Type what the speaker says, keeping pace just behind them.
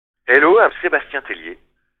Hello, I'm Sebastien Tellier,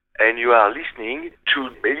 and you are listening to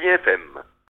Tellier FM.